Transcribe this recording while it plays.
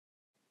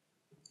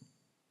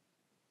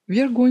We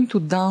are going to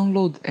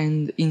download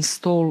and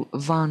install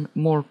one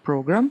more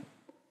program.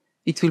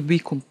 It will be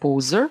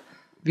Kompozer.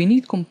 We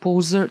need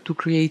Kompozer to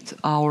create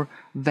our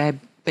web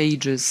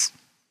pages.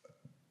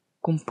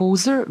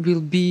 Kompozer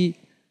will be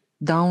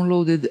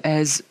downloaded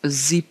as a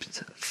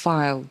zipped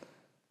file.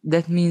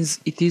 That means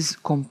it is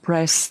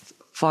compressed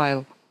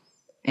file.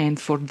 And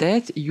for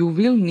that you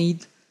will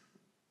need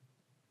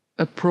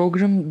a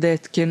program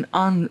that can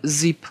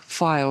unzip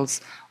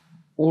files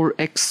or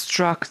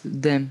extract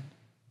them.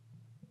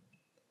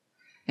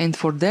 And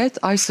for that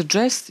I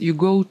suggest you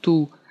go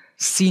to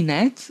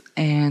CNET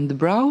and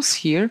browse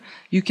here.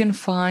 You can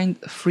find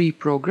free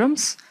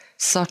programs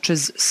such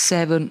as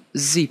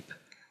 7zip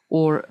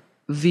or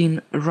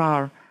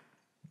WinRAR.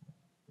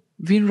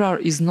 WinRAR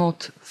is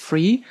not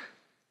free,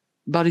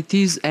 but it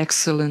is an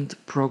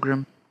excellent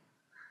program.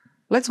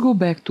 Let's go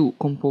back to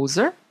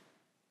Kompozer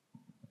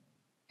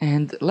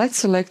and let's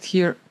select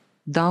here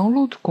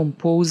Download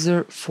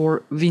Kompozer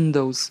for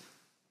Windows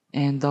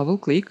and double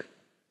click.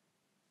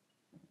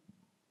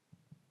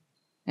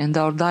 And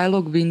our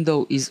dialog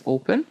window is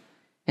open,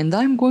 and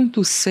I'm going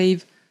to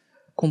save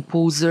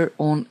Kompozer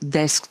on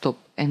desktop,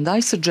 and I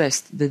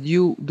suggest that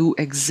you do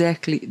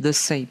exactly the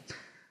same.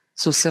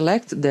 So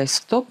select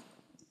desktop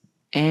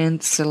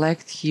and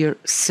select here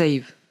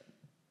save.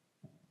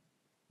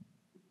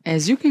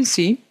 As you can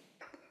see,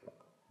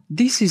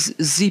 this is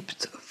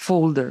zipped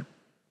folder.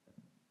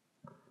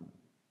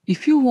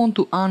 If you want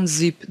to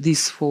unzip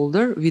this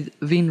folder with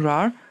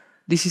WinRAR,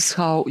 this is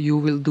how you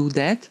will do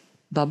that.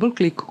 Double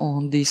click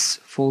on this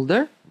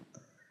folder.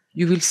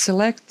 You will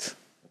select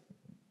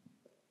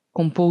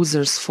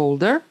Kompozer's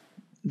folder.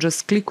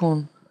 Just click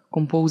on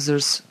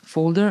Kompozer's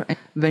folder, and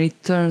when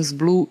it turns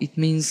blue it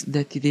means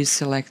that it is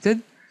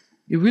selected.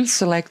 You will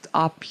select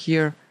up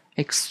here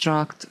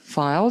extract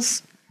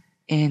files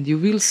and you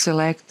will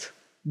select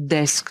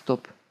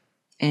desktop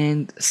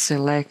and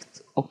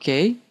select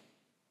OK.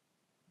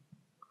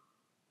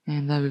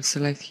 And I will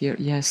select here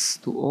yes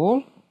to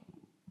all.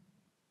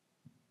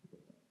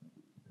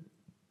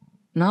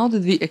 Now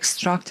that we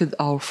extracted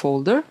our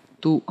folder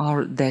to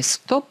our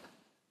desktop,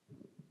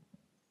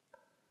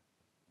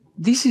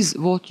 this is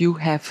what you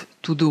have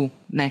to do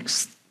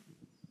next.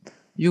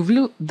 You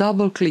will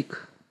double click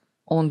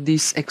on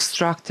this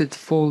extracted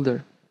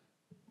folder.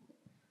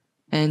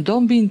 And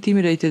don't be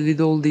intimidated with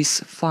all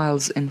these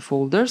files and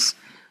folders.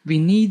 We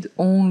need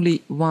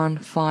only one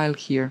file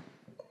here.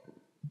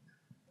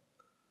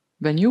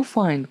 When you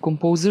find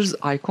Kompozer's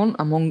icon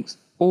among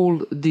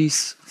all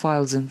these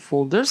files and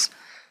folders,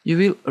 you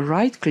will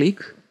right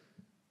click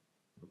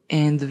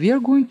and we are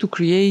going to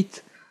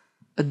create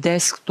a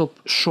desktop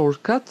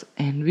shortcut,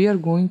 and we are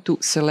going to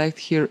select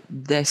here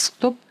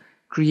desktop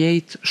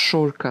create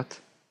shortcut.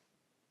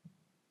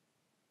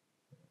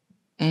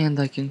 And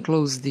I can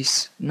close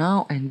this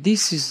now, and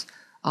this is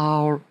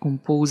our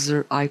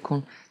Kompozer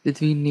icon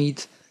that we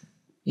need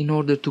in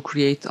order to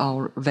create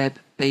our web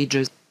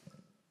pages.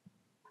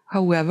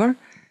 However,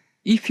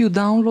 if you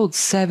download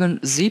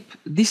 7zip,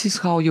 this is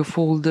how your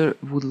folder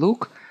would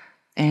look,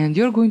 and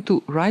you're going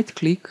to right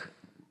click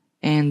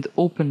and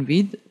open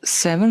with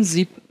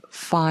 7zip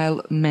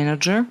file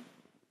manager,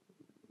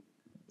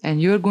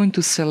 and you're going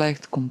to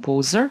select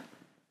Kompozer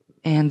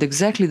and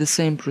exactly the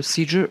same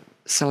procedure.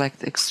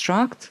 Select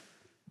extract,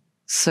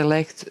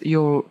 select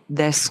your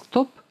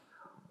desktop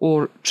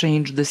or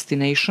change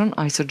destination.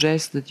 I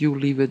suggest that you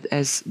leave it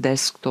as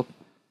desktop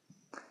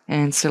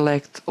and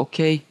select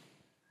OK,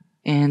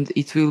 and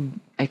it will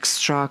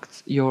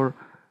extract your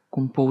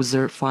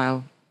Kompozer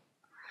file.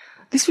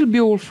 This will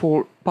be all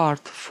for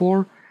part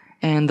 4,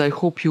 and I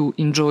hope you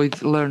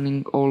enjoyed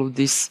learning all of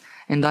this,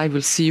 and I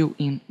will see you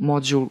in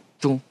module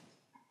 2.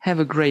 Have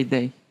a great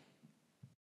day.